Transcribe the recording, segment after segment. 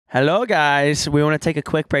Hello, guys. We want to take a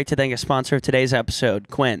quick break to thank a sponsor of today's episode,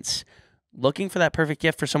 Quince. Looking for that perfect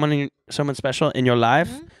gift for someone special in your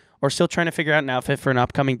life, or still trying to figure out an outfit for an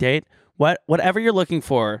upcoming date? Whatever you're looking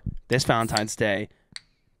for this Valentine's Day,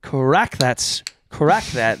 crack that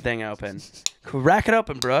thing open. Crack it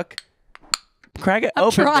open, Brooke. Crack it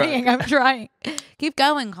open, Brooke. I'm trying. Keep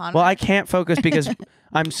going, Connor. Well, I can't focus because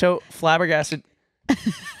I'm so flabbergasted.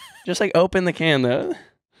 Just like open the can, though.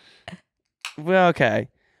 Well, okay.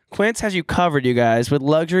 Quince has you covered, you guys, with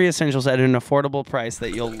luxury essentials at an affordable price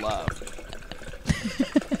that you'll love.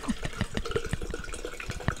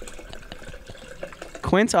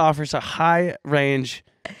 Quince offers a range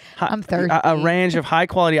of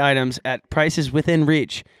high-quality items at prices within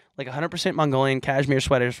reach, like 100% Mongolian cashmere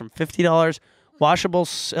sweaters from $50, washable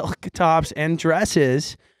silk tops and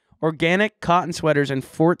dresses, organic cotton sweaters, and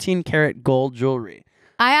 14-karat gold jewelry.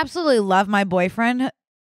 I absolutely love my boyfriend.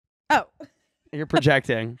 Oh. You're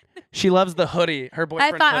projecting. She loves the hoodie. Her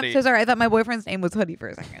boyfriend's hoodie. I'm so sorry. I thought my boyfriend's name was Hoodie for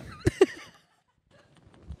a second.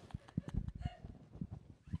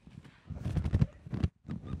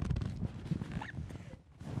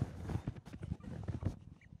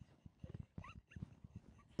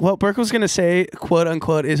 What Brooke was going to say, quote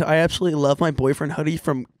unquote, is I absolutely love my boyfriend hoodie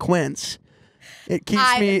from Quince. It keeps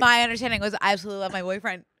me... My understanding was I absolutely love my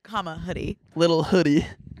boyfriend, hoodie. Little hoodie.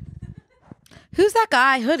 Who's that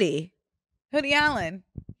guy, Hoodie? Hoodie Allen.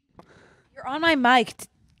 You're on my mic.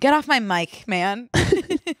 Get off my mic, man.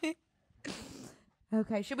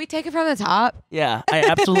 Okay, should we take it from the top? Yeah,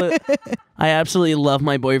 I absolutely love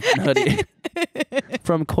my boyfriend hoodie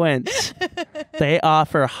from Quince. They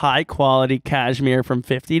offer high quality cashmere from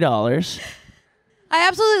 $50. I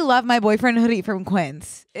absolutely love my boyfriend hoodie from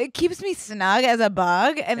Quince. It keeps me snug as a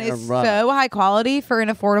bug and it's so high quality for an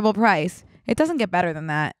affordable price. It doesn't get better than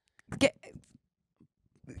that.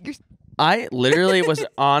 I literally was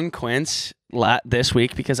on Quince this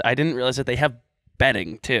week because I didn't realize that they have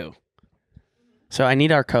bedding too. So I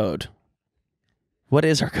need our code. What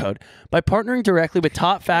is our code? By partnering directly with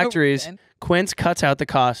top factories, Quince cuts out the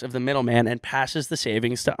cost of the middleman and passes the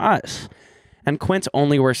savings to us. And Quince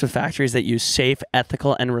only works with factories that use safe,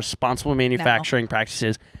 ethical, and responsible manufacturing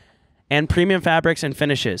practices and premium fabrics and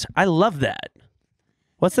finishes. I love that.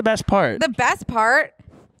 What's the best part? The best part...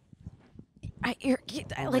 You're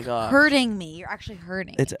hurting me. You're actually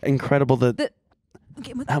hurting. It's incredible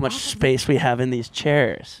how much space we have in these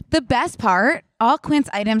chairs. The best part, all Quince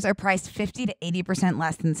items are priced 50 to 80%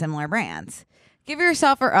 less than similar brands. Give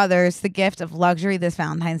yourself or others the gift of luxury this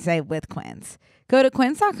Valentine's Day with Quince. Go to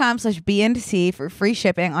quince.com/BNC for free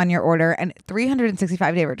shipping on your order and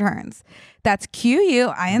 365-day returns. That's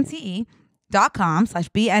QUINCE.com/BNC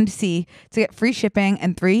to get free shipping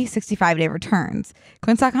and 365-day returns.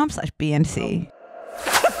 Quince.com/BNC.